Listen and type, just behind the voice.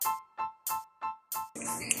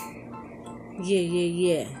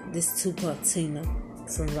Yeah. This Tupac Tina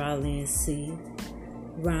from Raleigh, NC.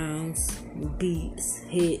 Rhymes, beats,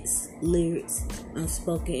 hits, lyrics,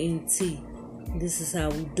 unspoken NT. This is how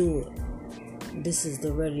we do it. This is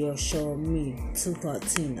the radio show of me, Tupac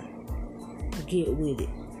Tina. Get with it.